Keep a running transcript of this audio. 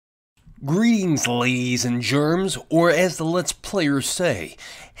Greetings, ladies and germs, or as the Let's Players say,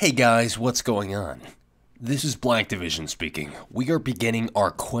 hey guys, what's going on? This is Black Division speaking. We are beginning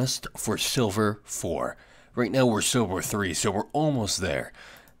our quest for Silver 4. Right now we're Silver 3, so we're almost there.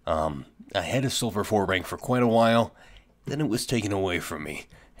 I had a Silver 4 rank for quite a while, then it was taken away from me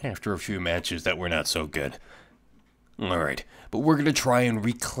after a few matches that were not so good. Alright, but we're going to try and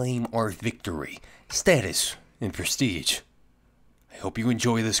reclaim our victory, status, and prestige. I hope you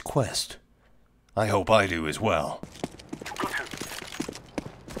enjoy this quest. I hope I do as well.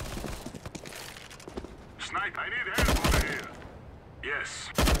 Snipe, I need help over here. Yes.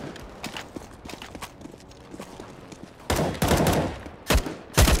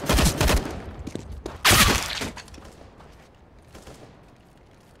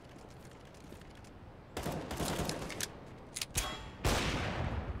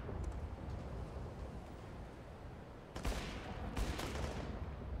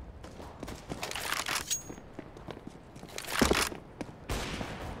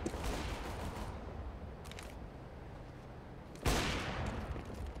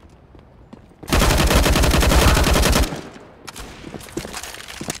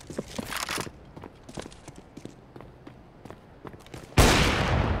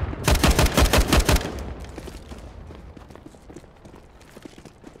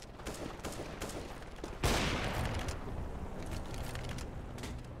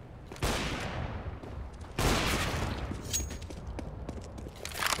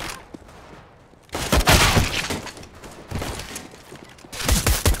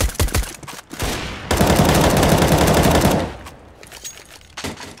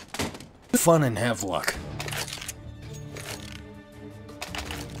 Fun and have luck.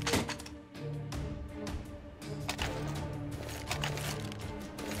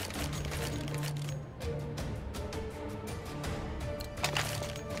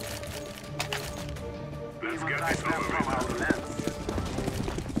 Let's get this over with.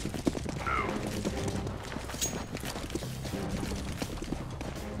 No.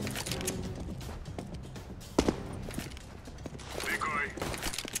 Decoy.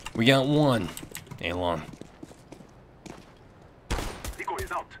 We got one. Ain't long. Decoy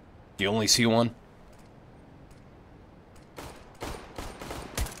is out. Do you only see one?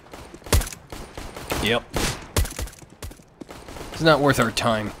 Yep. It's not worth our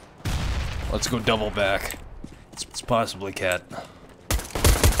time. Let's go double back. It's possibly Cat.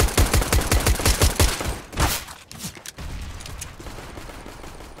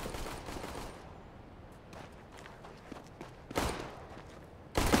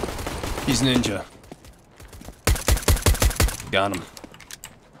 He's ninja. Got him.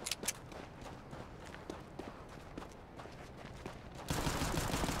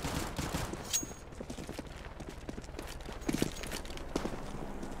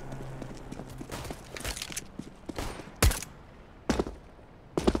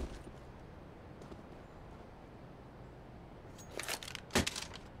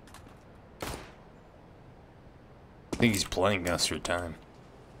 I think he's playing us for time.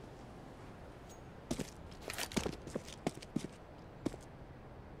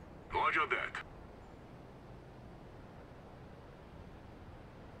 Roger that.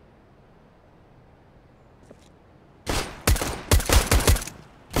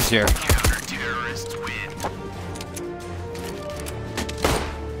 He's here. Counter-terrorists win.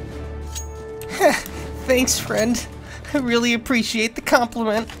 Thanks, friend. I really appreciate the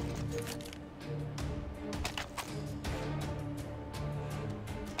compliment.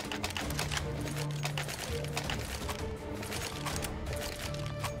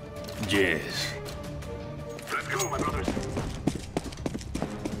 Yes. Let's go, my brothers.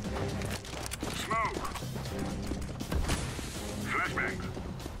 Smoke. Flashbang.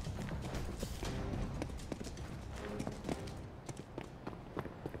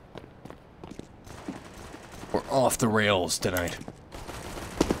 We're off the rails tonight.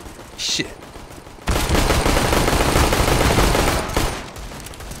 Shit.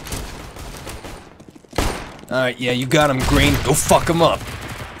 Alright, yeah, you got him, Green. Go fuck him up.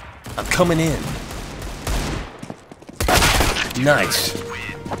 I'm coming in. Nice.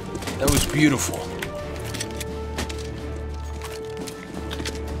 That was beautiful.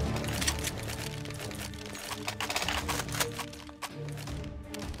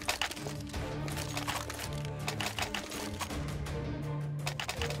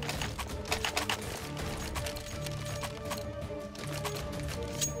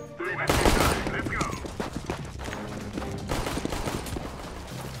 Let's go.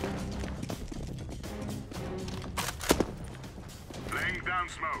 Laying down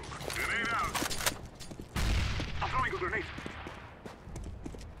smoke. Grenade out. I'm throwing a grenade.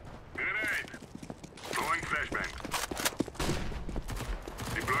 Grenade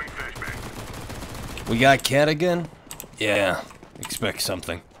We got cat again? Yeah, expect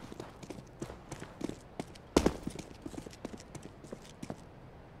something.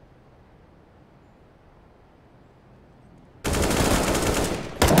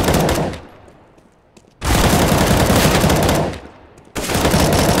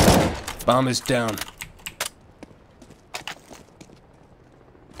 Bomb is down.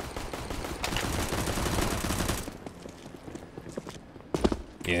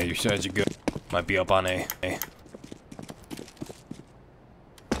 Yeah, your sides are good. Might be up on A.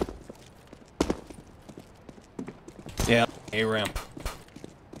 Yeah, A ramp.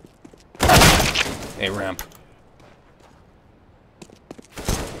 A ramp.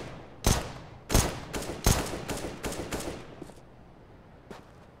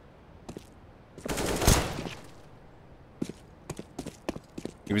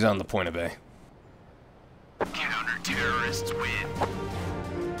 He was on the point of A. Counter-terrorists win.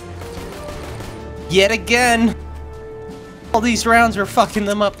 Yet again! All these rounds are fucking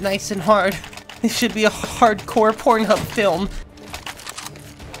them up nice and hard. This should be a hardcore Pornhub film.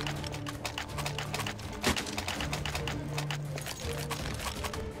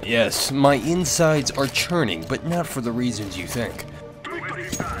 Yes, my insides are churning, but not for the reasons you think.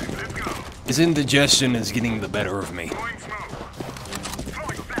 His indigestion is getting the better of me.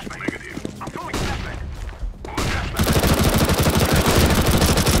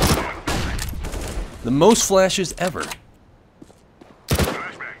 The most flashes ever.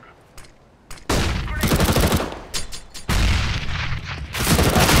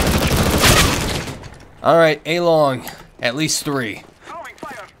 Alright, A long. At least 3.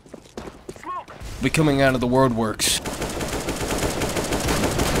 Be coming out of the word works.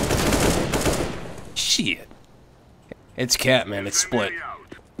 Shit. It's cat, man. It's split.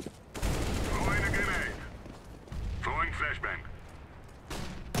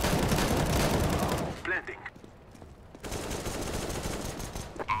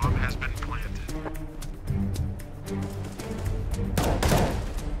 Bomb has been planted.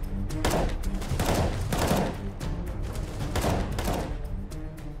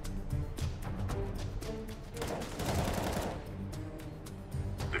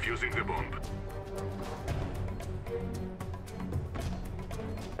 Defusing the bomb.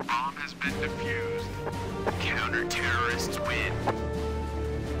 Bomb has been defused. Counter-terrorists win.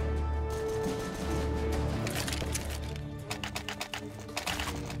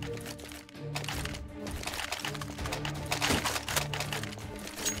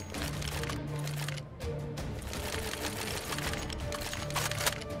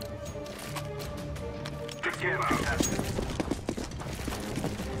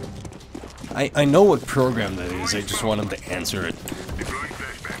 I know what program that is, I just want him to answer it. Deploying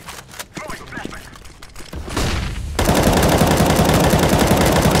flashbang. Throwing flashbang.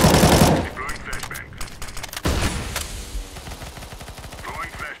 Deploying flashbang. Throwing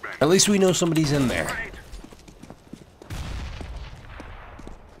flashbang. At least we know somebody's in there. Grenade.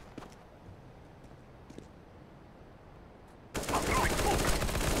 I'm throwing smoke.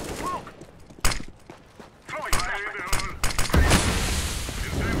 Smoke. Throwing flashbang.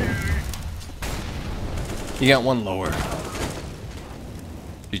 Incendiary. You got one lower.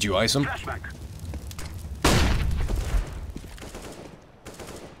 Did you ice him? Flashback.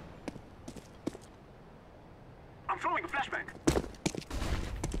 I'm throwing a flashbang.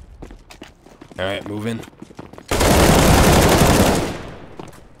 Alright, move in.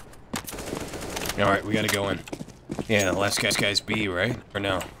 Alright, we gotta go in. Yeah, the last guy's B, right? Or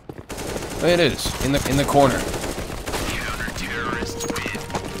no? Oh, it is. In the corner. Counter-terrorists win.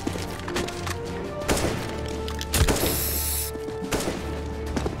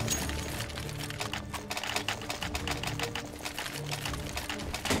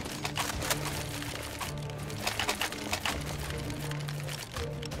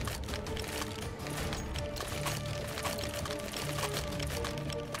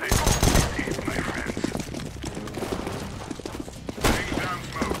 They don't need my friends. Laying down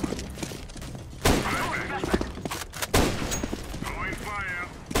smoke. Flashbang. Throwing fire.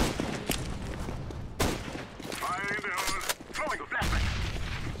 Fire in the hole. Throwing a flashbang.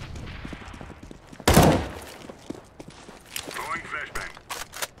 Throwing flashbang.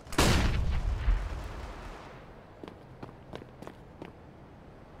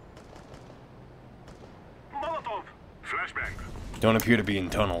 Molotov. Flashbang. Don't appear to be in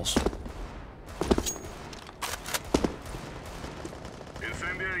tunnels.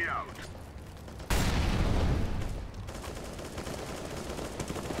 Incendiary out.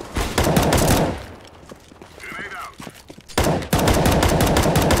 Grenade out.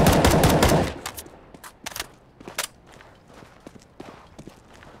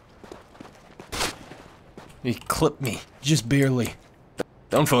 He clipped me. Just barely.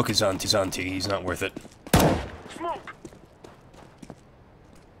 Don't focus on T. He's not worth it. Smoke!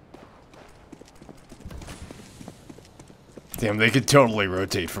 Damn, they could totally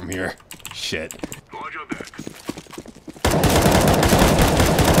rotate from here. Shit. Roger that.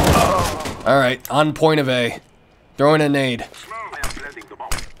 Alright, on point of A. Throwing a nade. Smoke! I am planting the bomb.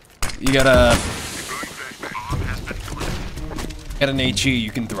 You gotta... Deploying flashbang. Bomb has been planted. Get an HE,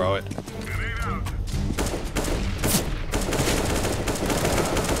 you can throw it. Grenade out.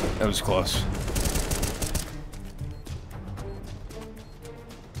 That was close.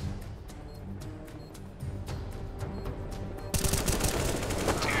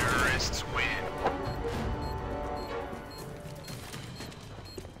 Terrorists win.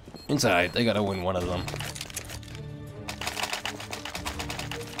 Inside, they gotta win one of them.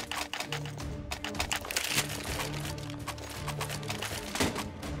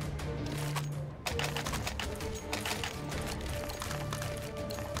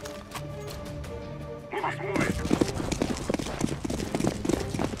 We must move it.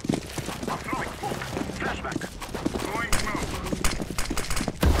 I'm throwing smoke. Flashback. Throwing smoke.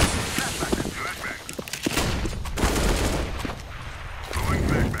 Flashback. Flashback. Throwing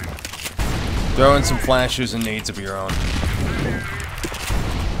flashbang. Throw in some flashes and nades of your own.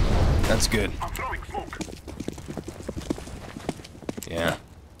 That's good. I'm throwing smoke. Yeah.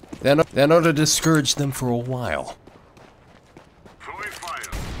 That ought to discourage them for a while. Throwing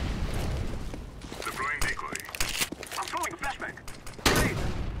fire. Deploying decoy. I'm throwing a flashbang. Grenade.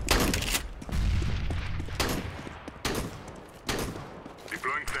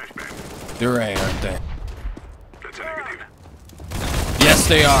 Deploying flashbang. They're A, aren't they? That's a negative. Yes,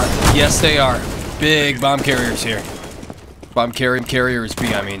 they are. Yes, they are. Big bomb carriers here. Bomb carriers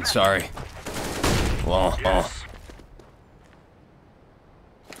B, I mean, sorry. Well, Yes.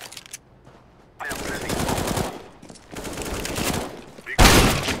 I am planting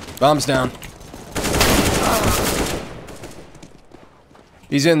bomb. bomb's down.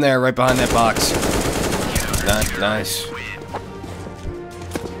 He's in there, right behind that box. Nice. Win.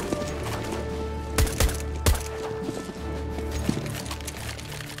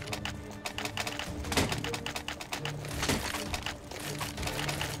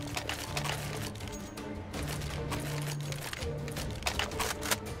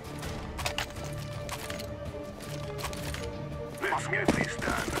 Let's get this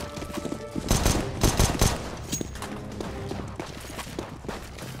done.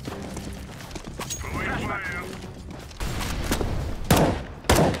 Throwing fire.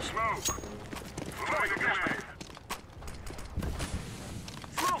 Smoke. Throwing a grenade.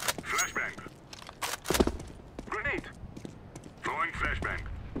 Smoke. Flashbang. Grenade. Throwing flashbang.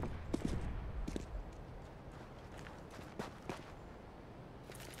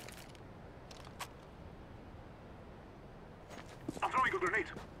 I'm throwing a grenade.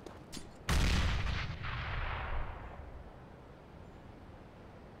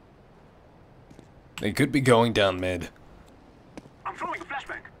 They could be going down mid. I'm throwing a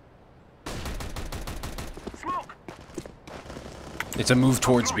flashbang. Smoke. It's a move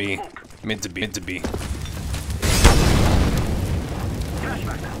towards B. Mid to B.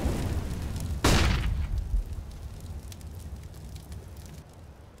 Flashbang.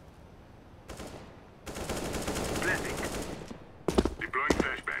 Planting. Deploying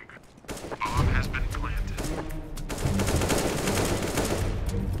flashbang. Bomb has been planted.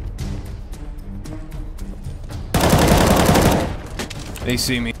 They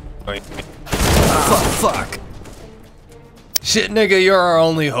see me. Wait. Fuck. Shit, nigga, you're our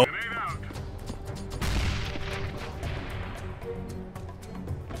only hope. Grenade out.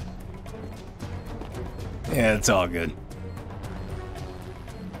 Yeah, it's all good.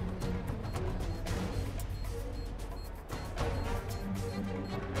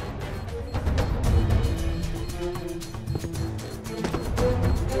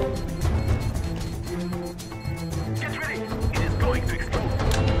 Get ready. It is going to explode.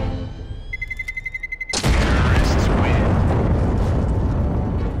 Terrorists win.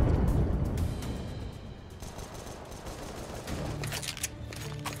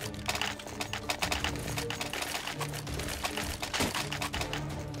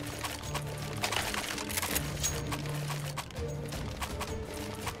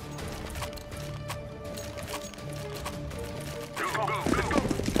 Go, go, go.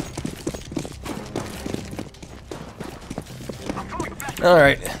 I'm throwing a flashbang.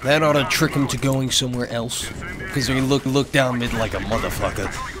 Alright, that ought to trick him to going somewhere else. Because they look down mid like a motherfucker.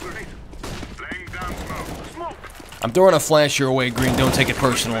 Throwing a grenade. Laying down smoke. Smoke. I'm throwing a flash your way, Green. Don't take it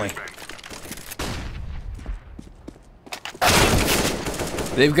personally.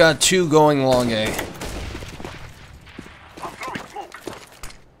 They've got two going long A.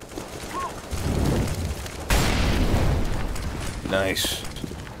 Nice.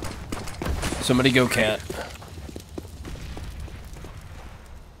 Somebody go cat.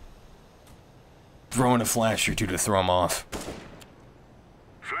 Throwing a flash or two to throw him off.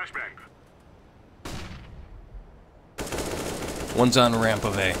 Flashbang. One's on ramp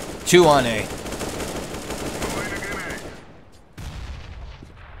of A. Two on A. Throwing a grenade.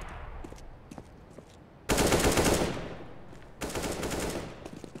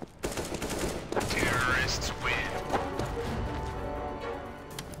 Terrorists win.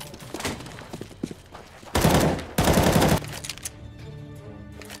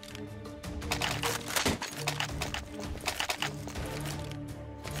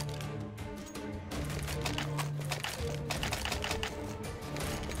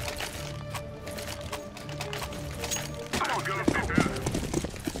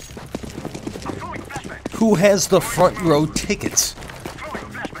 Who has the front row tickets?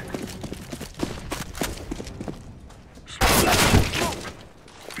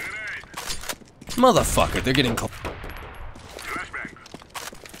 Motherfucker, they're getting close.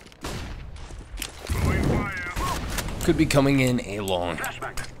 Could be coming in a long.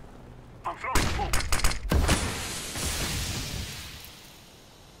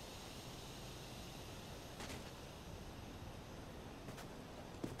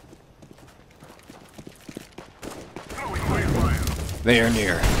 They are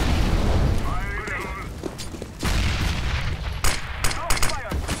near.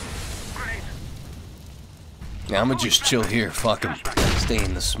 Now I'm gonna just chill here. Fuck him. Stay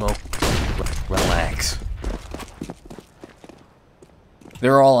in the smoke. Relax.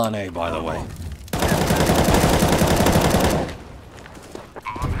 They're all on A, by the way.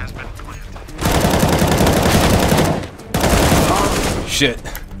 Shit.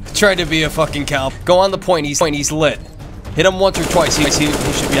 Tried to be a fucking cow. Go on the point. He's lit. Hit him once or twice. He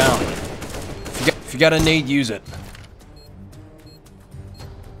should be down. If you got a nade, use it.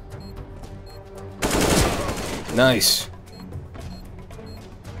 Nice.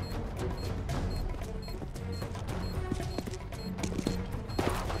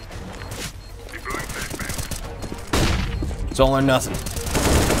 It's all or nothing.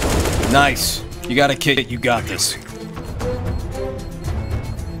 Nice. You gotta kick it. You got this.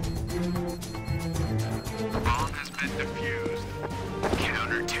 Bomb has been defused.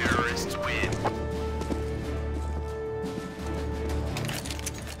 Counter-terrorists win.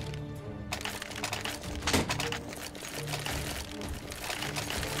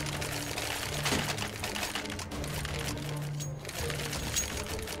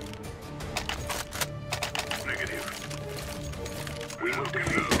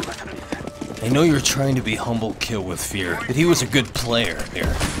 I know you're trying to be humble, kill with fear, but he was a good player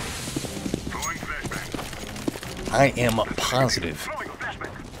there. I am positive.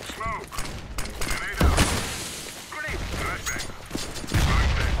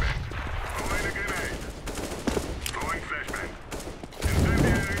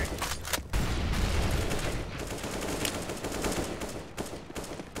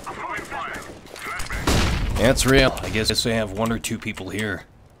 That's real. I guess they have one or two people here.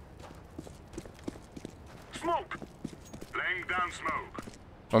 Smoke! Laying down smoke.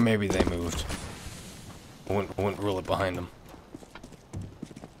 Or maybe they moved. I wouldn't rule it behind them.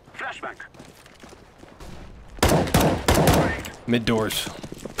 Flashback. Mid doors.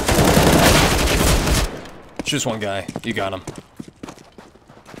 It's just one guy. You got him.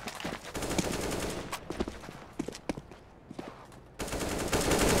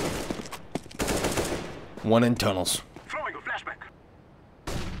 One in tunnels. Throwing a flashback.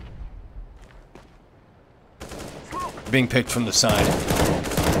 Being picked from the side.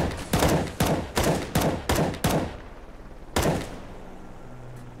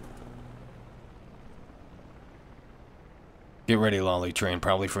 Get ready, Lolly Train,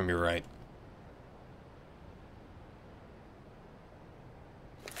 probably from your right.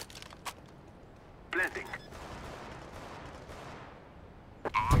 Blending.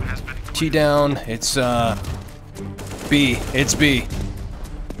 T down, it's B. It's B.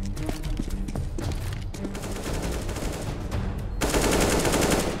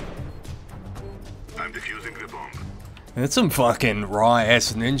 I'm defusing the bomb. That's some fucking raw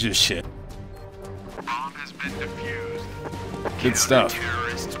ass ninja shit. Bomb has been defused. Good stuff.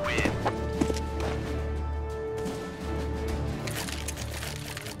 Terrorists win.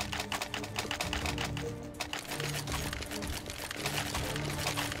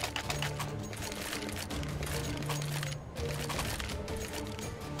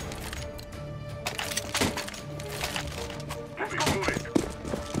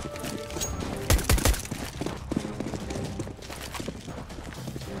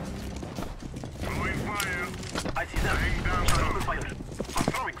 I see them. Laying down smoke.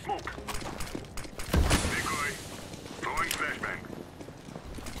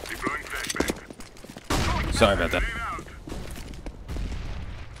 Sorry about that.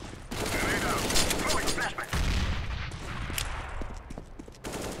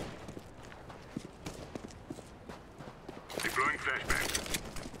 Deploying flashbang.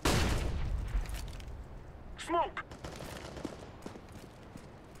 Smoke!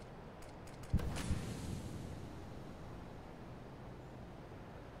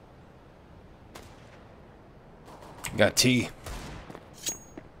 Got T.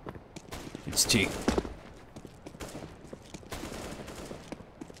 It's T.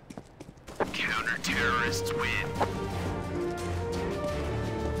 Counter-terrorists win.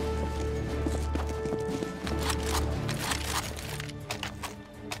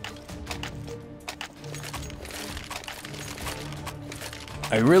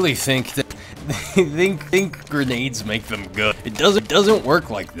 I really think that they think grenades make them good. It doesn't work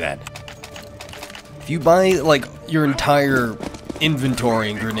like that. If you buy like your entire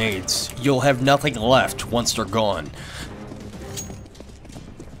inventory in grenades, you'll have nothing left once they're gone.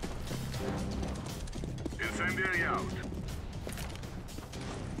 Incendiary out.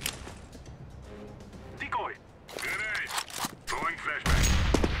 Decoy. Grenade. Throwing flashbang.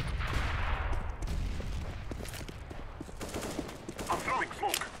 I'm throwing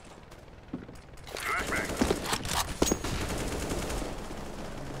smoke. Flashbang.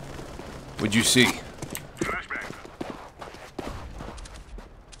 What'd you see? Flashbang.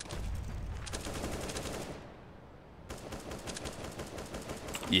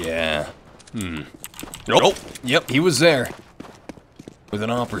 Yeah. Nope. Yep, he was there. With an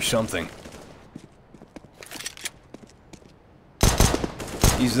op or something.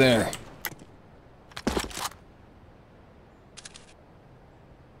 He's there.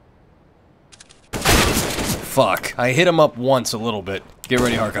 Fuck. I hit him up once a little bit. Get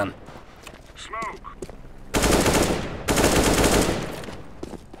ready, Harkon. Smoke.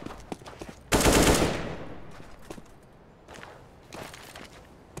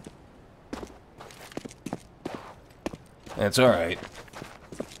 That's alright.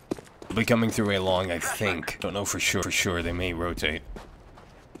 They'll be coming through A long, I think. Don't know for sure. They may rotate.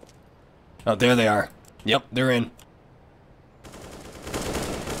 Oh, there they are. Yep, they're in.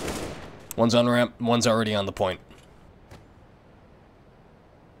 One's on ramp, one's already on the point.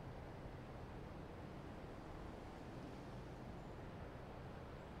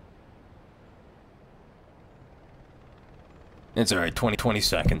 It's alright, 20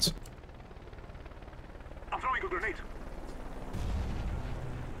 seconds. I'm throwing a grenade.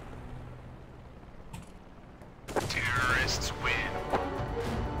 Terrorists win.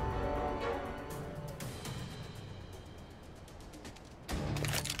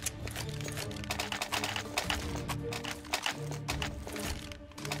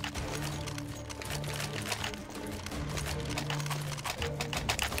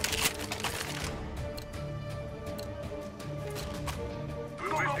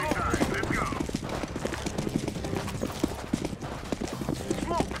 Wasting time. Let's go.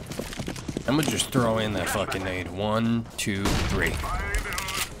 Smoke. I'm gonna just throw in that fucking nade. 1, 2, 3. Fire in the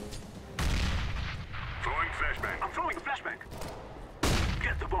hood. Throwing flashbang. I'm throwing a flashbang.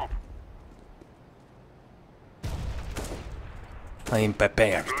 Get the bomb. I am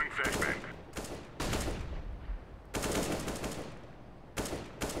prepared. Throwing flashbang.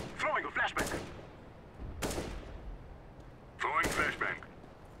 Throwing a flashbang. Throwing flashbang.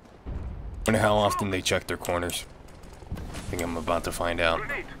 Wonder how often they check their corners. I think I'm about to find out.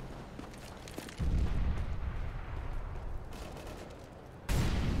 Grenade.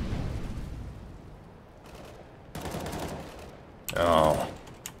 Oh,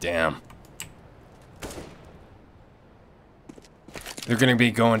 damn. They're gonna be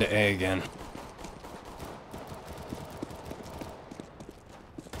going to A again.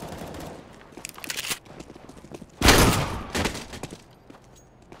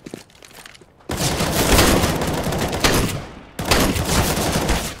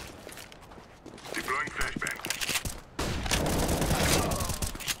 Deploying flashbang.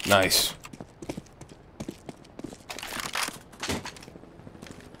 Nice.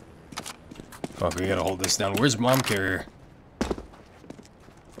 Fuck, we gotta hold this down. Where's bomb carrier?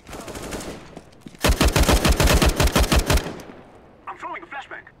 I'm throwing a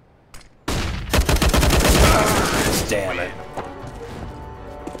flashbang. Damn it.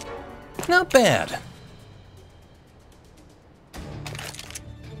 Not bad.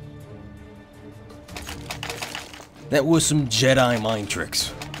 That was some Jedi mind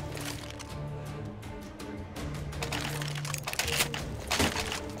tricks.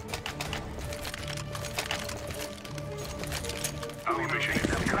 Our mission is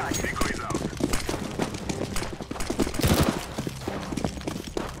done. Decoys out.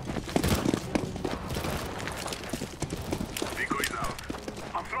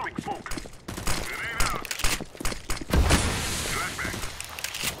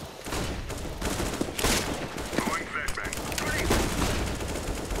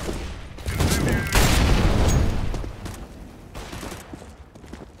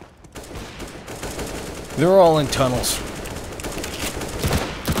 They're all in tunnels.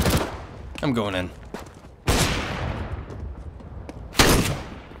 I'm going in.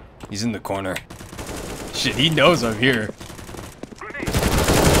 He's in the corner. Shit, he knows I'm here.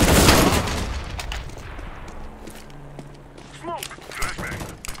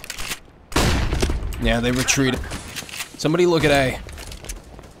 Yeah, they retreated. Somebody look at A.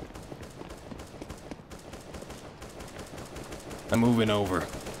 I'm moving over.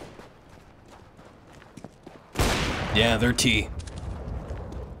 Yeah, they're T.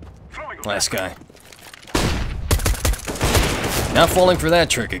 Last guy. Not falling for that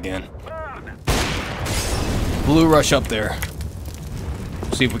trick again. Blue rush up there.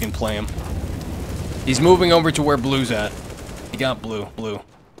 See if we can play him. He's moving over to where Blue's at. He got Blue.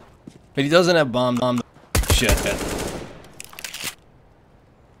 But he doesn't have bomb. Shit.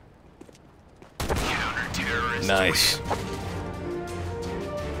 Nice.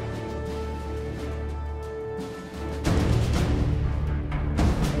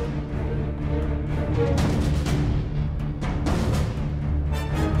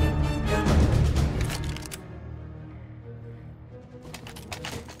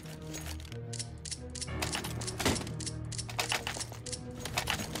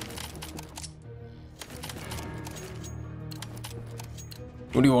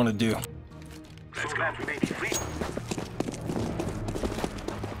 What do you want to do? Let's go. We may be free.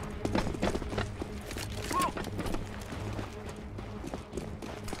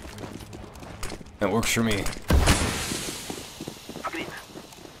 That works for me. Agreed.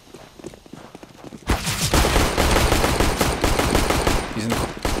 He's in the...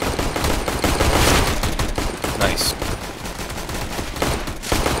 Nice.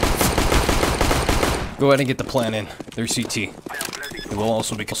 Go ahead and get the plan in. They're CT. It will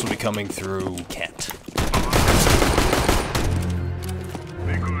also be coming through Cat.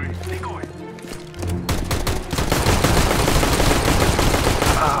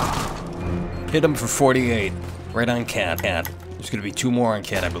 Hit him for 48. Right on Cat. There's gonna be 2 more on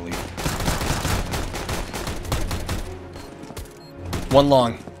Cat, I believe. One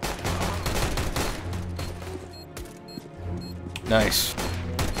long. Nice.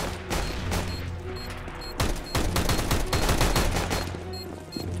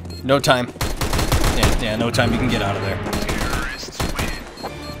 No time. Yeah, no time. You can get out of there. Terrorists win.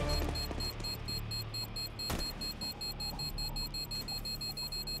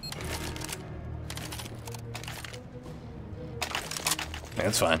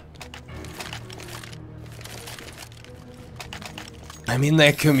 That's fine. I'm in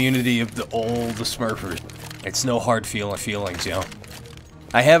that community of the old Smurfers. It's no hard feelings, yo.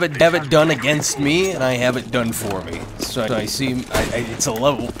 I have it done against me, and I have it done for me. So I see, it's a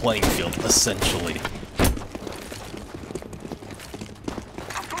level playing field, essentially.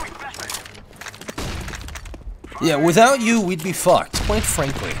 Yeah, without you, we'd be fucked, quite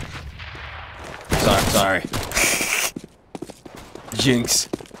frankly. Sorry. Jinx.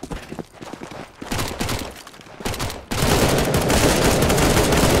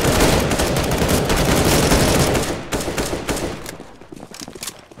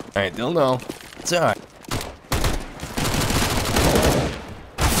 Alright, they'll know. It's alright.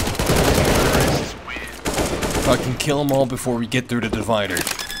 If I can kill them all before we get through the divider.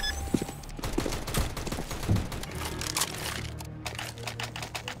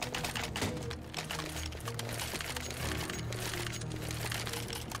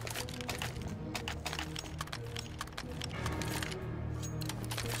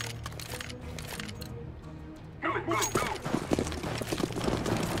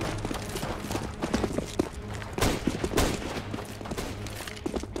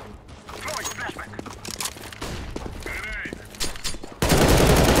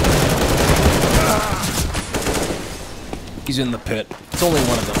 He's in the pit. It's only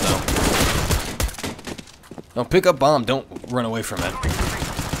one of them, though. No, pick up bomb. Don't run away from it.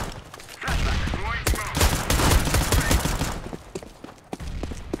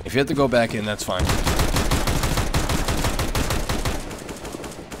 If you have to go back in, that's fine.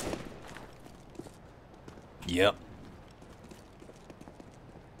 Yep.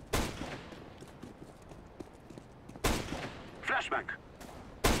 Flashback.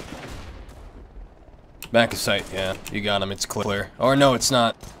 Back of sight, yeah. You got him, it's clear. Or no, it's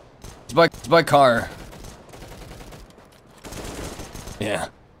not. It's by car. Yeah.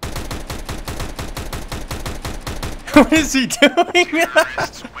 What is he doing?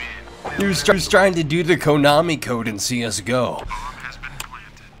 He was trying to do the Konami code in CSGO.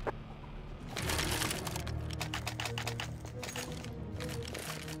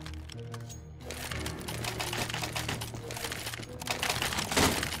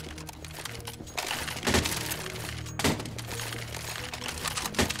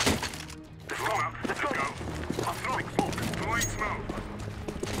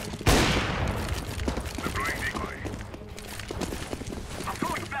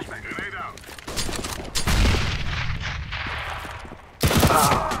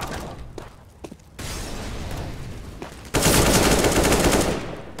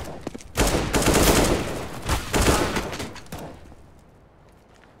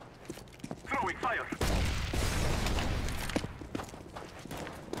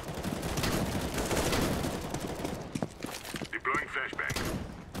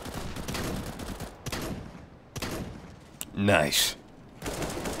 Nice.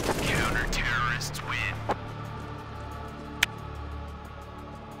 Counter-terrorists win.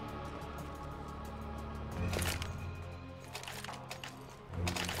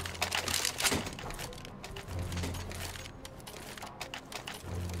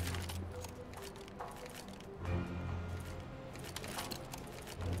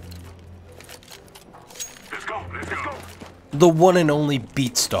 Let's go. The one and only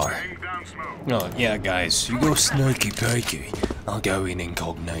Beatstar. Bring down smoke. Oh, yeah, guys. You go snarky pikey. I'll go in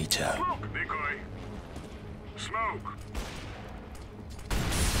incognito. Smoke, decoy. Smoke.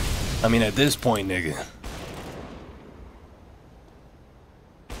 I mean, at this point, nigga.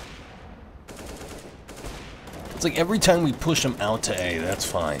 It's like every time we push him out to A, that's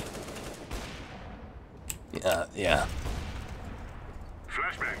fine. Yeah.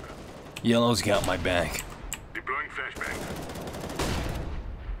 Flashbang. Yellow's got my back. Deploying flashbang.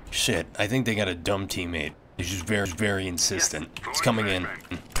 Shit, I think they got a dumb teammate. He's just very insistent. It's coming in.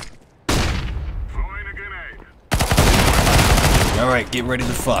 Throwing a grenade. Alright, get ready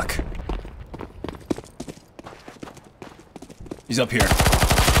to fuck. He's up here.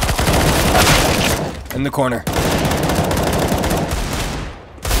 In the corner.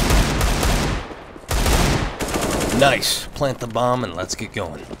 Nice. Plant the bomb and let's get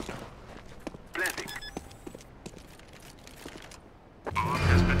going. Planting. Bomb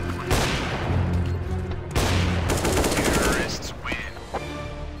has been planted. Terrorists win.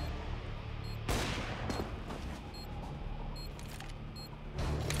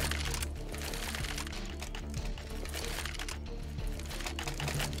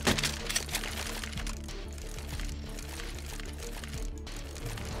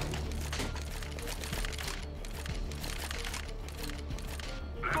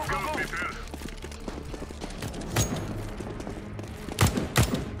 Let's go, people.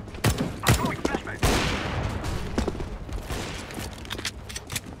 I'm throwing flashbang.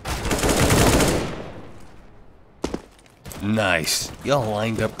 Nice. Y'all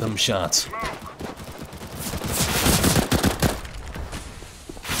lined up them shots. Smoke.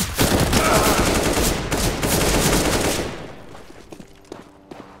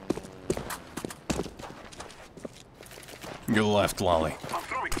 Your left, Lolly. I'm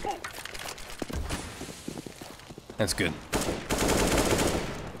throwing smoke. That's good.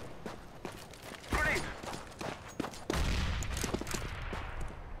 Grenade.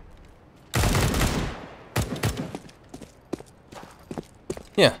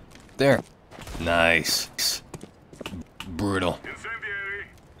 Yeah, there. Nice. Brutal. Incendiary.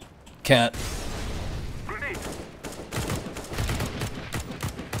 Cat. Grenade.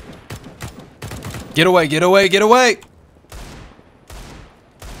 Get away, get away, get away!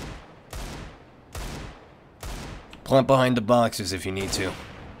 Plant behind the boxes if you need to.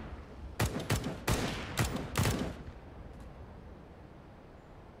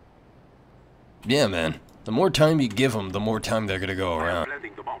 Yeah, man. The more time you give them, the more time they're gonna go around.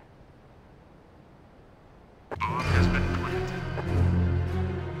 Planting the bomb. Bomb has been planted.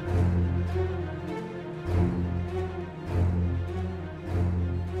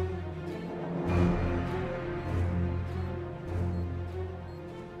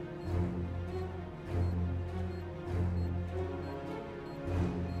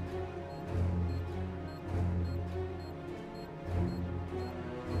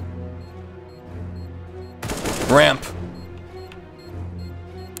 Ramp.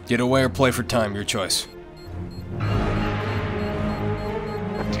 Get away or play for time, your choice.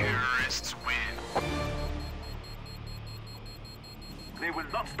 Terrorists win. They will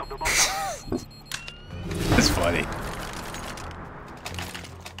not stop the bomb. That's funny.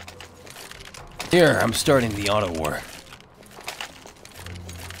 Here, I'm starting the auto war.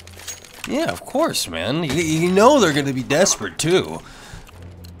 Yeah, of course, man. You know they're gonna be desperate, too.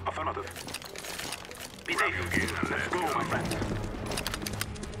 Affirmative. Be safe. Let's go, my friend.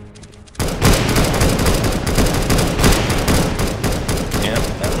 Yeah,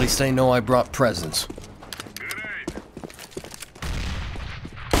 at least I know I brought presents. Grenade.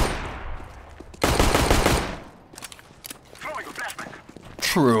 Throwing a flashbang.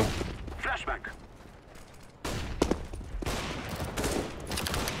 True. Flashbang.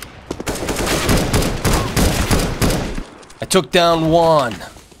 I took down one.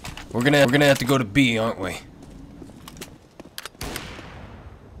 We're gonna have to go to B, aren't we?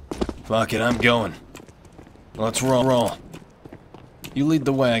 Fuck it, I'm going. Let's roll. You lead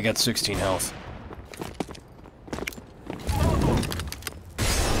the way, I got 16 health.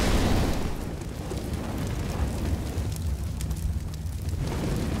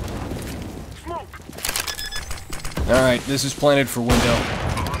 Smoke. Alright, this is planted for window.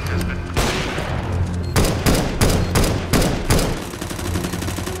 Bomb has been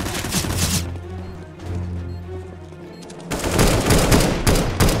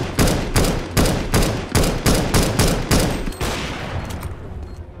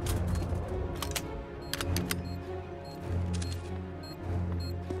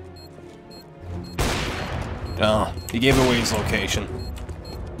gave away his location.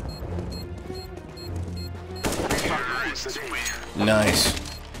 Terrorists win. Nice.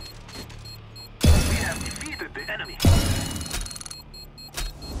 We have defeated the enemy.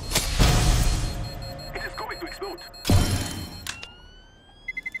 It is going to explode.